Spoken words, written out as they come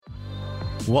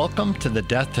Welcome to the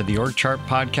Death to the Org Chart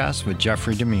podcast with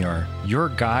Jeffrey Demure, your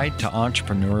guide to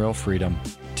entrepreneurial freedom.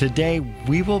 Today,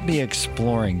 we will be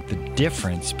exploring the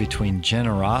difference between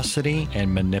generosity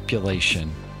and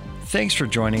manipulation. Thanks for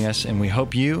joining us, and we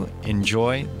hope you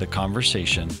enjoy the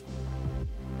conversation.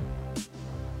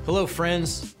 Hello,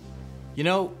 friends. You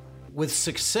know, with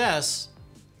success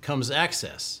comes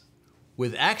access.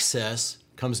 With access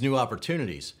comes new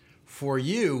opportunities for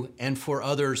you and for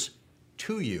others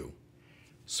to you.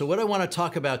 So what I want to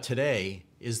talk about today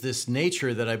is this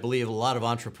nature that I believe a lot of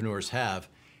entrepreneurs have,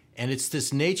 and it's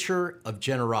this nature of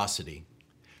generosity.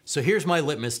 So here's my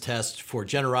litmus test for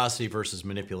generosity versus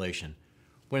manipulation.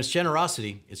 When it's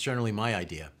generosity, it's generally my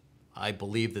idea. I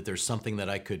believe that there's something that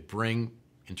I could bring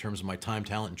in terms of my time,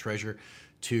 talent, and treasure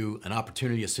to an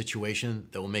opportunity, a situation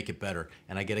that will make it better,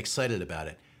 and I get excited about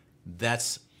it.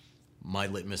 That's my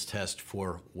litmus test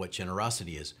for what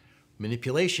generosity is.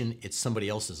 Manipulation, it's somebody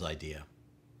else's idea.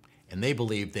 And they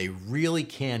believe they really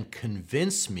can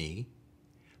convince me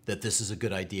that this is a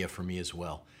good idea for me as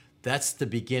well. That's the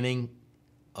beginning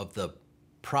of the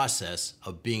process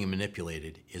of being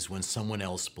manipulated, is when someone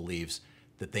else believes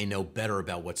that they know better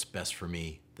about what's best for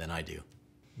me than I do.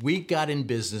 We got in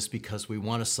business because we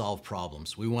want to solve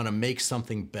problems. We want to make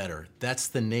something better. That's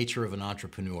the nature of an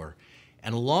entrepreneur.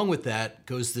 And along with that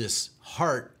goes this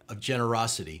heart of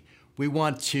generosity. We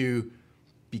want to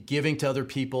be giving to other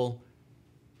people.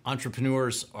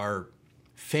 Entrepreneurs are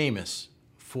famous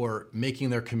for making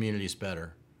their communities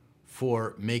better,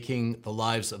 for making the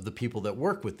lives of the people that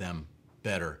work with them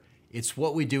better. It's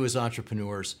what we do as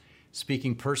entrepreneurs.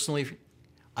 Speaking personally,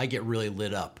 I get really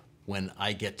lit up when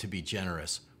I get to be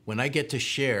generous, when I get to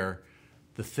share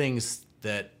the things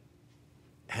that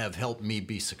have helped me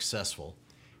be successful.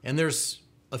 And there's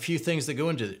a few things that go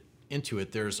into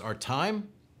it. There's our time,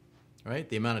 right?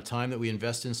 The amount of time that we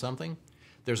invest in something.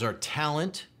 There's our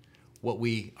talent, what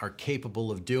we are capable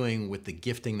of doing with the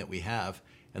gifting that we have.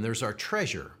 And there's our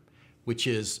treasure, which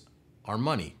is our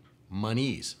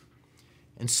monies.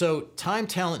 And so time,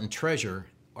 talent, and treasure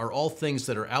are all things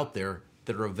that are out there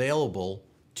that are available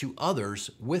to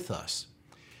others with us.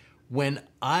 When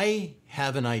I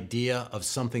have an idea of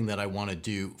something that I want to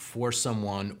do for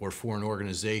someone or for an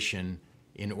organization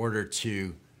in order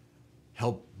to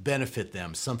help benefit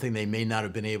them, something they may not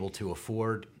have been able to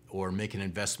afford or make an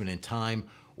investment in time,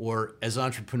 or as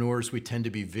entrepreneurs, we tend to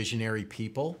be visionary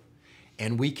people,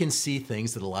 and we can see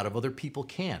things that a lot of other people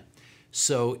can't.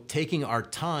 So taking our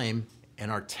time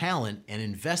and our talent and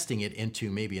investing it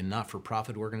into maybe a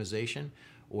not-for-profit organization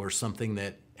or something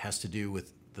that has to do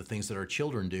with the things that our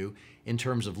children do in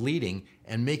terms of leading,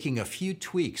 and making a few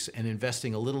tweaks and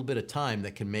investing a little bit of time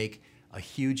that can make a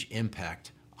huge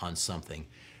impact on something.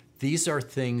 These are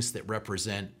things that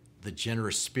represent the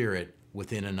generous spirit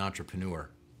within an entrepreneur.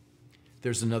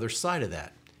 There's another side of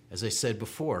that. As I said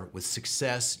before, with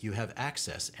success, you have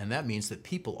access, and that means that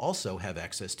people also have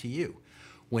access to you.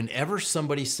 Whenever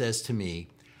somebody says to me,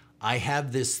 I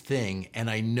have this thing and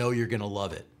I know you're gonna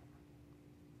love it.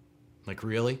 Like,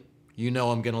 really? You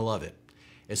know I'm gonna love it.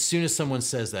 As soon as someone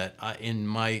says that, in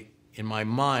my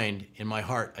mind, in my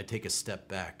heart, I take a step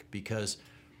back, because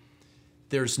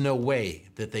there's no way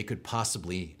that they could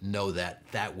possibly know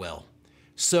that well.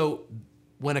 So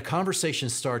when a conversation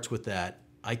starts with that,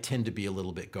 I tend to be a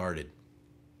little bit guarded.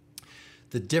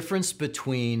 The difference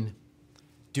between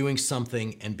doing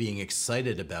something and being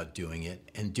excited about doing it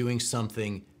and doing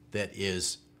something that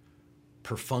is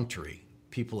perfunctory,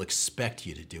 people expect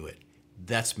you to do it,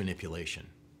 that's manipulation.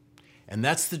 And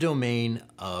that's the domain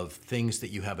of things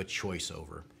that you have a choice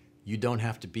over. You don't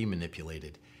have to be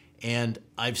manipulated. And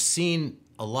I've seen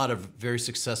a lot of very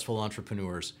successful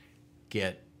entrepreneurs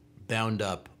get bound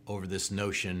up over this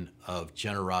notion of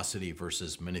generosity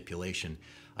versus manipulation.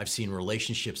 I've seen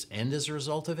relationships end as a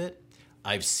result of it.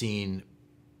 I've seen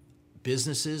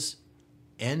businesses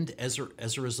end as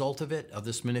a result of it, of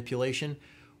this manipulation.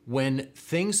 When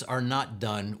things are not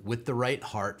done with the right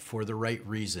heart for the right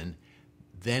reason,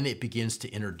 then it begins to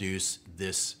introduce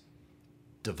this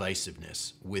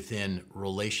divisiveness within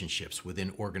relationships,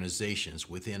 within organizations,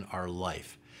 within our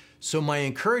life. So my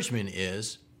encouragement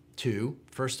is to,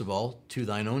 first of all, to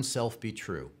thine own self be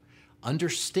true.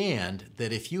 Understand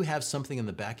that if you have something in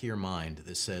the back of your mind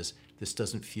that says, this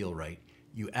doesn't feel right,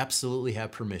 you absolutely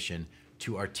have permission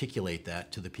to articulate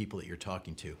that to the people that you're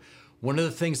talking to. One of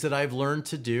the things that I've learned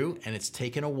to do, and it's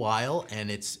taken a while, and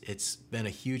it's been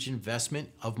a huge investment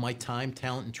of my time,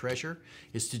 talent, and treasure,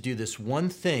 is to do this one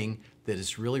thing that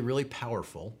is really, really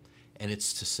powerful, and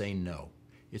it's to say no.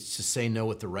 It's to say no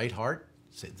with the right heart,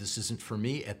 say, this isn't for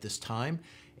me at this time.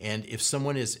 And if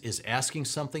someone is asking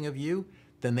something of you,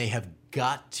 then they have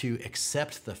got to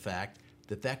accept the fact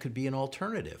that that could be an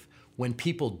alternative. When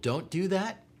people don't do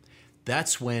that,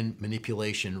 that's when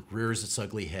manipulation rears its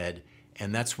ugly head,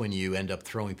 and that's when you end up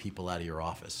throwing people out of your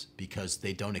office because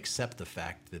they don't accept the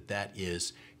fact that that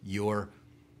is you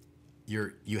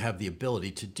have the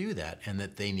ability to do that and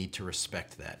that they need to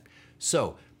respect that.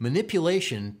 So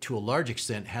manipulation, to a large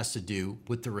extent, has to do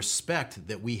with the respect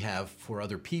that we have for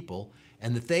other people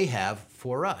and that they have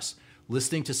for us.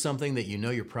 Listening to something that you know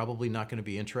you're probably not going to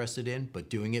be interested in, but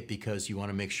doing it because you want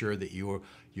to make sure that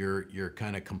you're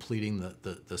kind of completing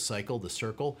the cycle, the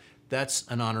circle, that's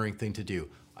an honoring thing to do.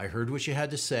 I heard what you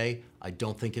had to say. I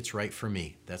don't think it's right for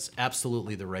me. That's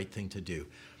absolutely the right thing to do.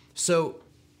 So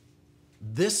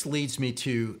this leads me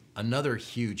to another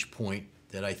huge point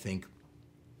that I think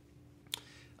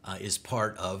is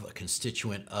part of a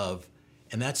constituent of,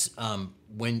 and that's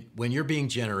when you're being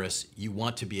generous, you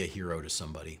want to be a hero to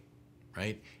somebody,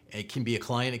 right? It can be a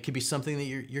client, it could be something that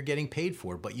you're getting paid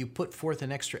for, but you put forth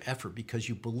an extra effort because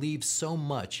you believe so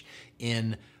much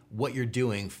in what you're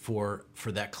doing for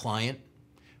that client,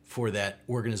 for that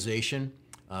organization,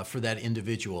 for that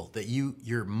individual, that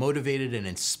you're motivated and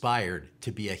inspired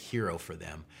to be a hero for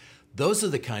them. Those are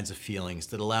the kinds of feelings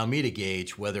that allow me to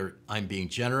gauge whether I'm being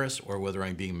generous or whether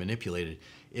I'm being manipulated.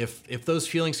 If those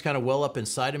feelings kind of well up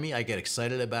inside of me, I get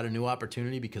excited about a new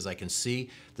opportunity because I can see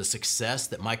the success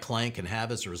that my client can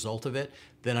have as a result of it,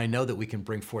 then I know that we can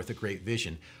bring forth a great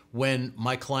vision. When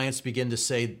my clients begin to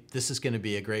say, this is going to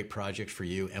be a great project for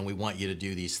you and we want you to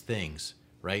do these things,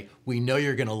 right? We know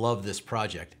you're going to love this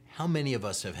project. How many of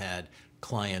us have had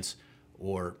clients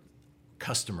or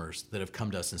customers that have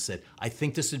come to us and said, I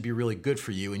think this would be really good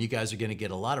for you and you guys are going to get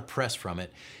a lot of press from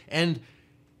it. And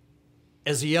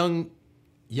as a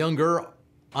younger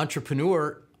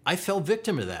entrepreneur, I fell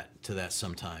victim to that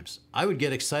sometimes. I would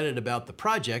get excited about the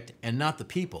project and not the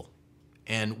people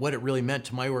and what it really meant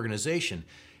to my organization.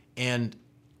 And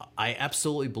I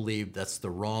absolutely believe that's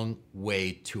the wrong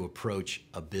way to approach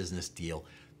a business deal.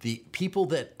 The people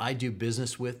that I do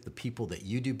business with, the people that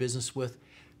you do business with,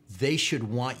 they should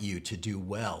want you to do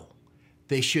well.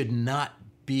 They should not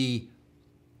be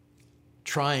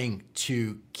trying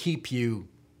to keep you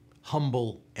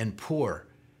humble and poor.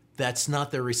 That's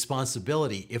not their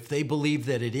responsibility. If they believe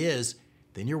that it is,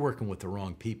 then you're working with the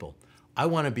wrong people. I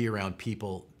want to be around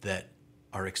people that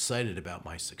are excited about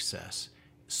my success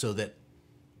so that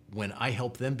when I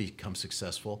help them become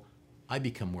successful, I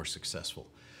become more successful.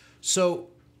 So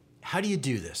how do you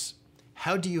do this?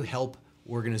 How do you help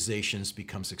organizations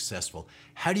become successful?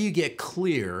 How do you get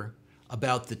clear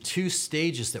about the two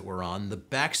stages that we're on, the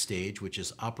backstage, which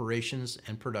is operations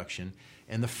and production,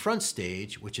 and the front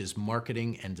stage, which is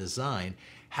marketing and design?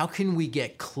 How can we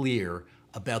get clear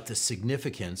about the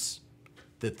significance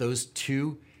that those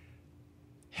two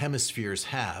hemispheres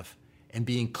have and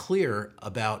being clear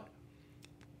about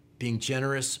being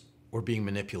generous or being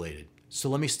manipulated? So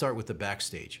let me start with the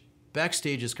backstage.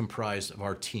 Backstage is comprised of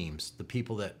our teams, the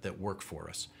people that work for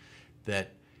us.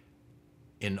 That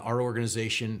in our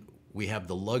organization, we have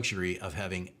the luxury of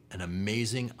having an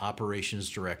amazing operations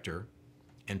director,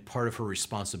 and part of her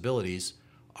responsibilities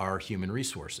are human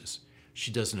resources. She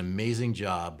does an amazing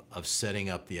job of setting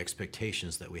up the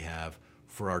expectations that we have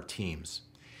for our teams.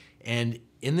 And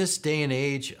in this day and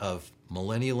age of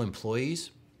millennial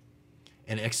employees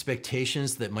and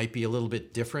expectations that might be a little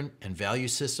bit different and value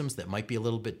systems that might be a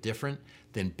little bit different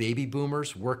than baby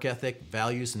boomers' work ethic,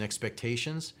 values, and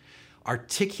expectations,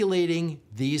 articulating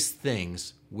these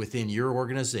things within your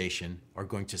organization are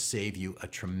going to save you a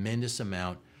tremendous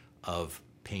amount of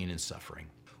pain and suffering.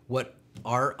 What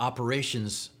our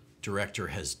operations director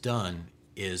has done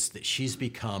is that she's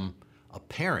become a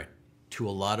parent to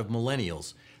a lot of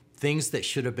millennials. Things that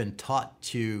should have been taught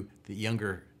to the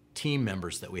younger team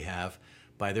members that we have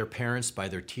by their parents, by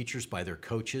their teachers, by their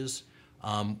coaches,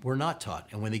 were not taught.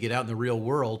 And when they get out in the real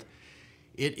world,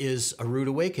 it is a rude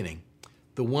awakening.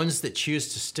 The ones that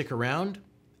choose to stick around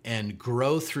and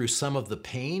grow through some of the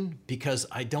pain, because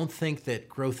I don't think that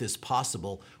growth is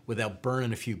possible without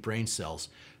burning a few brain cells.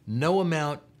 No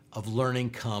amount of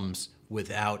learning comes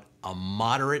without a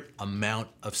moderate amount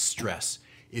of stress.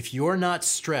 If you're not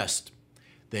stressed,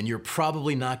 then you're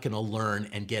probably not going to learn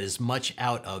and get as much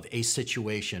out of a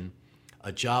situation,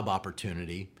 a job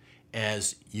opportunity,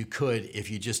 as you could if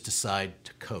you just decide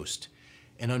to coast.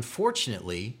 And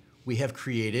unfortunately, we have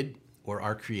created or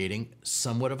are creating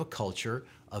somewhat of a culture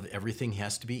of everything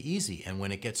has to be easy. And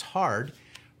when it gets hard,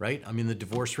 right? I mean, the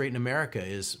divorce rate in America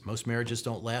is most marriages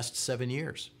don't last 7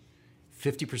 years.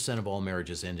 50% of all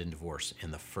marriages end in divorce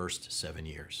in the first 7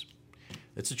 years.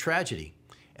 It's a tragedy.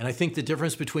 And I think the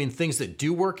difference between things that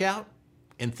do work out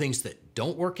and things that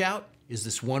don't work out is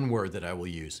this one word that I will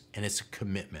use, and it's a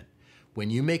commitment. When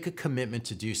you make a commitment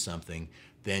to do something,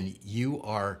 then you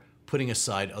are putting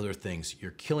aside other things.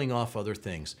 You're killing off other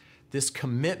things. This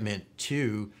commitment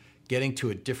to getting to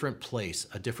a different place,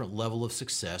 a different level of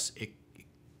success,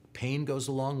 pain goes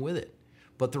along with it.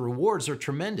 But the rewards are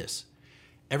tremendous.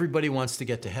 Everybody wants to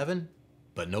get to heaven,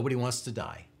 but nobody wants to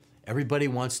die. Everybody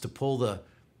wants to pull the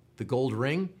gold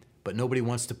ring, but nobody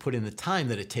wants to put in the time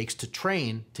that it takes to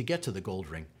train to get to the gold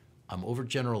ring. I'm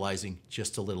overgeneralizing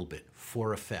just a little bit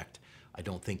for effect. I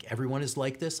don't think everyone is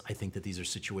like this. I think that these are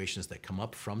situations that come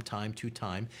up from time to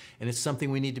time, and it's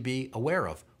something we need to be aware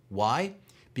of. Why?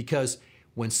 Because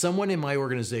when someone in my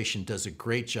organization does a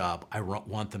great job, I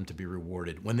want them to be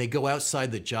rewarded. When they go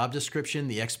outside the job description,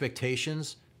 the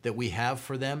expectations that we have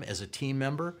for them as a team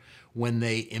member, when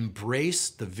they embrace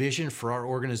the vision for our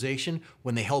organization,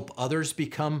 when they help others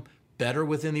become better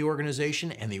within the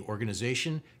organization and the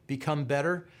organization become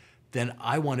better, then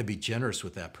I want to be generous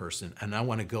with that person, and I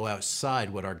want to go outside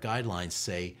what our guidelines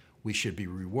say we should be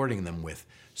rewarding them with.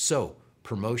 So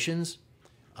promotions,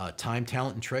 time,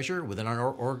 talent, and treasure within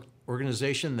our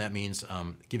organization, that means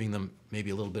giving them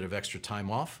maybe a little bit of extra time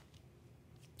off.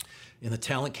 In the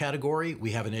talent category,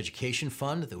 we have an education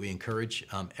fund that we encourage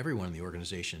everyone in the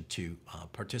organization to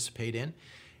participate in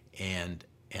and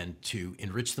to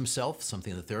enrich themselves,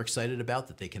 something that they're excited about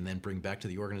that they can then bring back to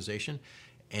the organization.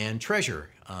 And treasure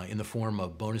in the form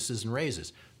of bonuses and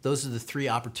raises. Those are the three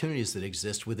opportunities that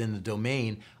exist within the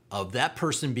domain of that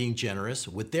person being generous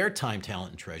with their time, talent,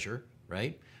 and treasure,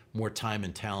 right? More time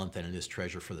and talent than it is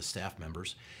treasure for the staff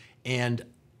members. And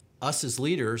us as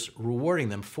leaders rewarding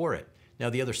them for it. Now,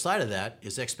 the other side of that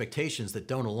is expectations that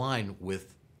don't align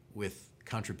with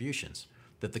contributions,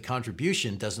 that the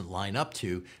contribution doesn't line up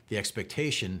to the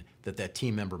expectation that that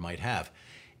team member might have.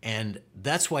 And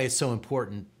that's why it's so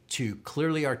important to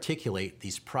clearly articulate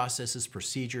these processes,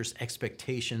 procedures,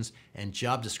 expectations, and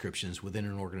job descriptions within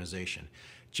an organization.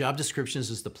 Job descriptions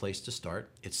is the place to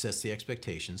start. It sets the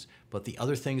expectations, but the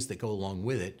other things that go along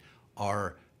with it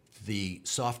are the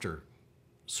softer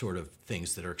sort of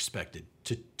things that are expected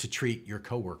to treat your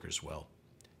coworkers well,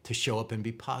 to show up and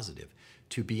be positive,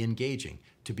 to be engaging,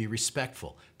 to be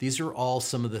respectful. These are all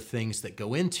some of the things that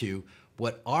go into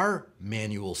what our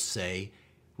manuals say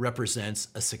represents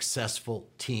a successful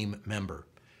team member.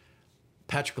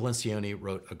 Patrick Lencioni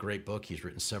wrote a great book. He's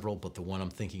written several, but the one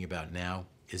I'm thinking about now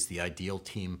is The Ideal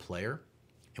Team Player.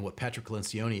 And what Patrick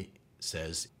Lencioni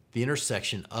says, the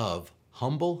intersection of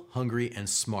humble, hungry, and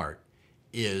smart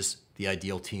is the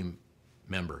ideal team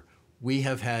member. We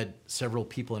have had several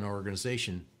people in our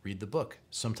organization read the book.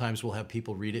 Sometimes we'll have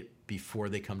people read it before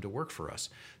they come to work for us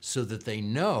so that they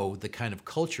know the kind of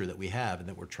culture that we have and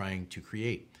that we're trying to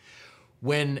create.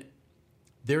 When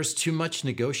there's too much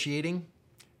negotiating,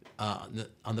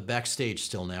 on the backstage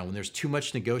still now, when there's too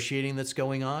much negotiating that's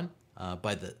going on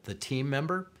by the team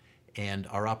member and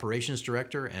our operations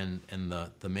director and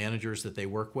the managers that they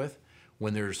work with,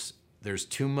 when there's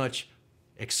too much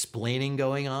explaining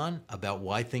going on about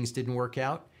why things didn't work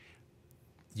out,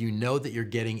 you know that you're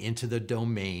getting into the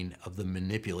domain of the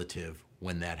manipulative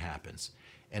when that happens.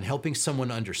 And helping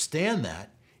someone understand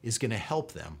that is going to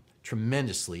help them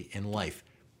tremendously in life.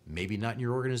 Maybe not in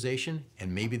your organization,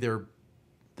 and maybe they're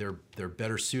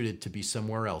better suited to be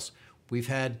somewhere else. We've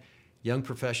had young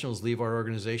professionals leave our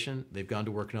organization. They've gone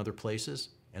to work in other places,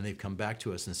 and they've come back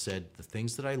to us and said, the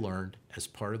things that I learned as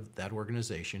part of that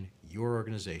organization, your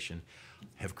organization,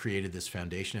 have created this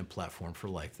foundation and platform for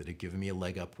life that have given me a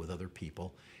leg up with other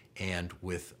people and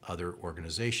with other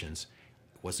organizations.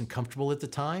 It wasn't comfortable at the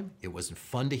time. It wasn't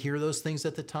fun to hear those things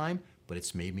at the time, but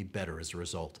it's made me better as a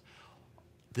result.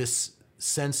 This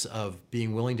sense of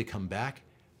being willing to come back,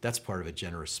 that's part of a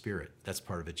generous spirit. That's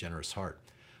part of a generous heart.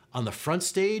 On the front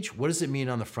stage, what does it mean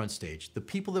on the front stage? The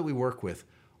people that we work with,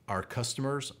 our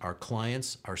customers, our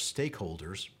clients, our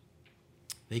stakeholders,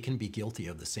 they can be guilty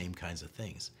of the same kinds of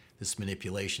things. This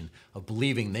manipulation of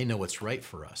believing they know what's right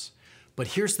for us. But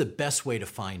here's the best way to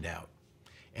find out.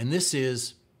 And this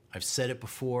is, I've said it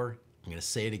before, I'm going to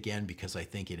say it again because I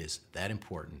think it is that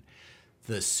important.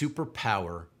 The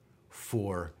superpower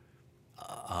for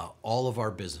all of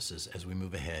our businesses as we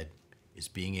move ahead is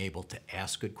being able to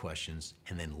ask good questions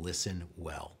and then listen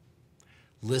well.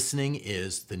 Listening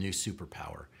is the new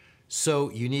superpower. So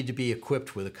you need to be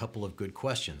equipped with a couple of good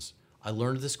questions. I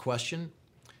learned this question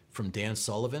from Dan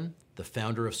Sullivan, the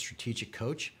founder of Strategic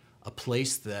Coach, a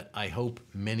place that I hope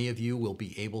many of you will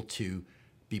be able to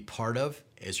be part of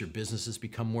as your businesses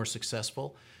become more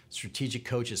successful. Strategic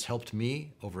Coach has helped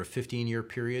me over a 15-year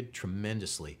period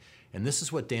tremendously. And this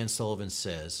is what Dan Sullivan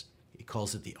says He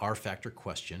calls it the R Factor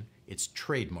question. It's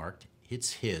trademarked.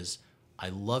 It's his. I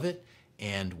love it.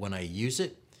 And when I use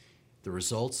it, the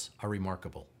results are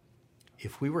remarkable.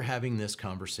 If we were having this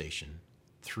conversation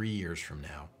 3 years from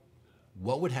now,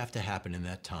 what would have to happen in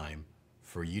that time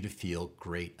for you to feel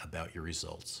great about your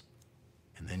results?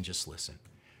 And then just listen.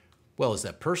 Well, is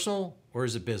that personal or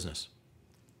is it business?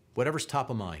 Whatever's top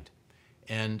of mind.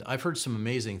 And I've heard some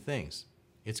amazing things.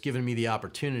 It's given me the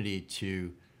opportunity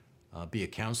to be a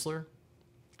counselor,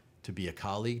 to be a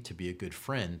colleague, to be a good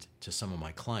friend to some of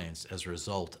my clients as a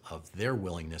result of their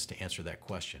willingness to answer that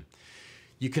question.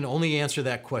 You can only answer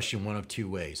that question one of two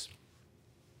ways.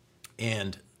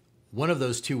 And one of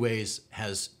those two ways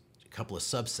has a couple of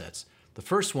subsets. The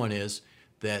first one is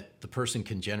that the person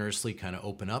can generously kind of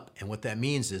open up, and what that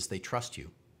means is they trust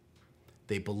you.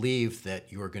 They believe that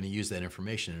you are going to use that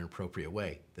information in an appropriate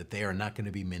way, that they are not going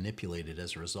to be manipulated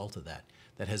as a result of that.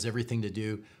 That has everything to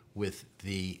do with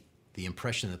the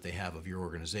impression that they have of your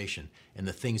organization and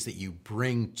the things that you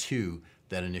bring to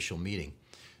that initial meeting.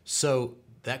 So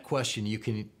that question, it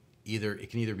can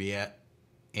either be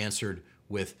answered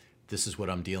with, this is what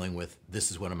I'm dealing with,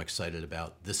 this is what I'm excited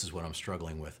about, this is what I'm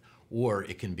struggling with, or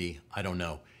it can be, I don't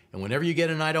know. And whenever you get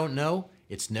an I don't know,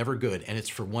 it's never good, and it's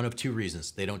for one of two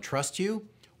reasons. They don't trust you,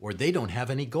 or they don't have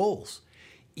any goals.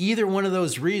 Either one of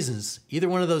those reasons, either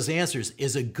one of those answers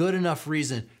is a good enough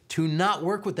reason to not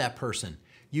work with that person.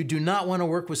 You do not want to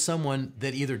work with someone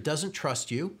that either doesn't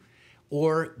trust you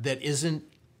or that isn't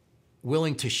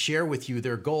willing to share with you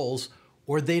their goals,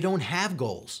 or they don't have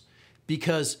goals.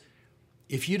 Because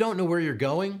if you don't know where you're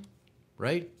going,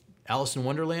 right? Alice in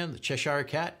Wonderland, the Cheshire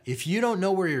Cat, if you don't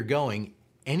know where you're going,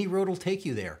 any road will take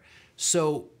you there.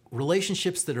 So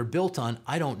relationships that are built on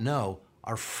I don't know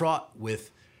are fraught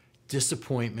with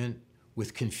disappointment,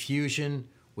 with confusion,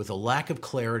 with a lack of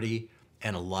clarity,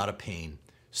 and a lot of pain.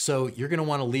 So you're going to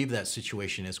want to leave that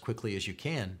situation as quickly as you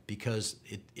can, because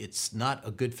it's not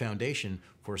a good foundation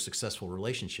for a successful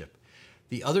relationship.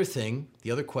 The other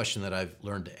question that I've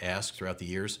learned to ask throughout the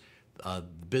years, the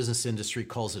business industry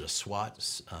calls it a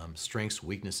SWOT, strengths,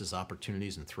 weaknesses,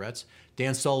 opportunities, and threats.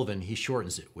 Dan Sullivan, he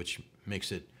shortens it, which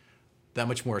makes it that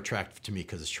much more attractive to me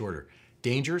because it's shorter.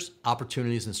 Dangers,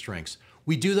 opportunities, and strengths.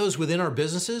 We do those within our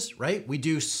businesses, right? We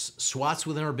do SWOTs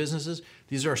within our businesses.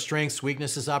 These are our strengths,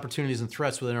 weaknesses, opportunities, and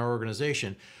threats within our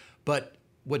organization. But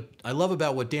what I love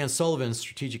about what Dan Sullivan,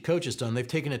 strategic coach, has done, they've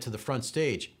taken it to the front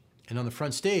stage. And on the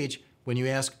front stage, when you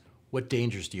ask, what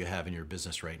dangers do you have in your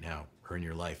business right now or in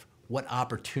your life? What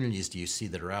opportunities do you see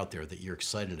that are out there that you're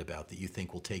excited about, that you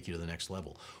think will take you to the next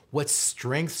level? What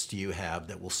strengths do you have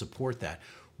that will support that?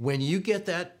 When you get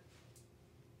that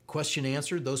question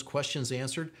answered, those questions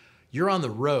answered, you're on the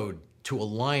road to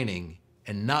aligning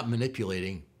and not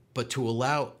manipulating, but to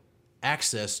allow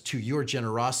access to your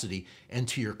generosity and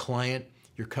to your client,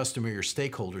 your customer, your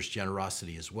stakeholders'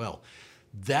 generosity as well.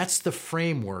 That's the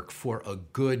framework for a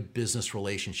good business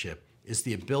relationship, is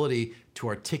the ability to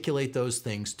articulate those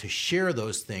things, to share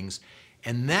those things,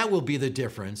 and that will be the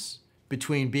difference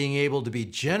between being able to be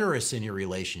generous in your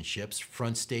relationships,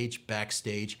 front stage,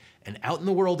 backstage, and out in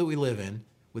the world that we live in,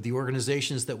 with the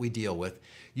organizations that we deal with,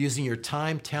 using your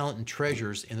time, talent, and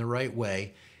treasures in the right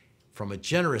way from a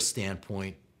generous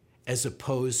standpoint as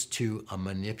opposed to a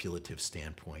manipulative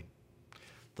standpoint.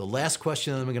 The last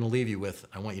question that I'm going to leave you with,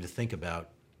 I want you to think about,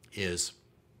 is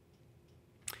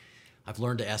I've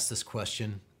learned to ask this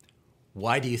question: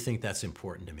 why do you think that's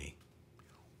important to me?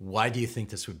 Why do you think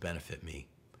this would benefit me?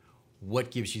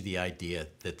 What gives you the idea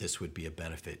that this would be a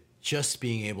benefit? Just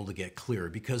being able to get clear,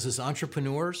 because as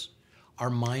entrepreneurs, our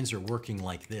minds are working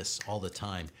like this all the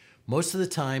time. Most of the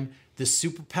time, this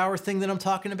superpower thing that I'm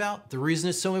talking about, the reason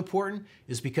it's so important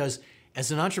is because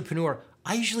as an entrepreneur,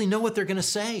 I usually know what they're going to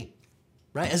say,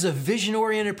 right? As a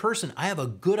vision-oriented person, I have a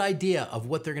good idea of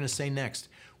what they're going to say next.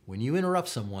 When you interrupt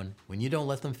someone, when you don't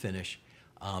let them finish,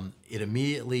 it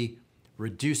immediately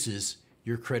reduces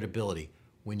your credibility.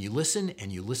 When you listen,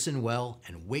 and you listen well,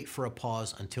 and wait for a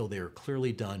pause until they are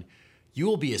clearly done, you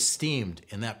will be esteemed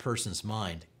in that person's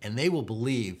mind, and they will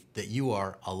believe that you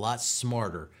are a lot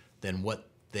smarter than what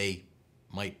they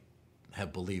might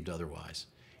have believed otherwise.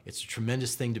 It's a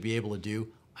tremendous thing to be able to do.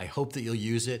 I hope that you'll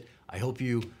use it. I hope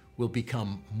you will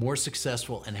become more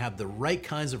successful and have the right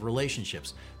kinds of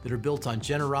relationships that are built on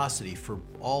generosity for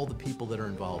all the people that are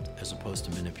involved, as opposed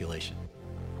to manipulation.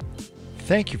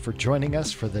 Thank you for joining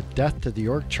us for the Death to the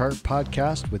Org Chart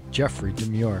podcast with Jeffrey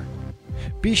Demure.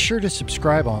 Be sure to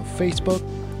subscribe on Facebook,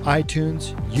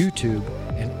 iTunes, YouTube,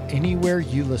 and anywhere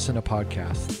you listen to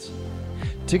podcasts.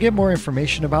 To get more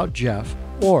information about Jeff,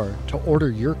 or to order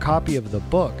your copy of the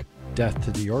book, Death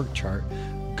to the Org Chart,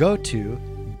 go to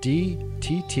d-o-r-g.com.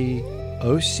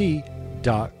 TTOC.com.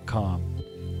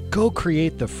 Go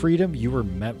create the freedom you were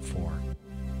meant for.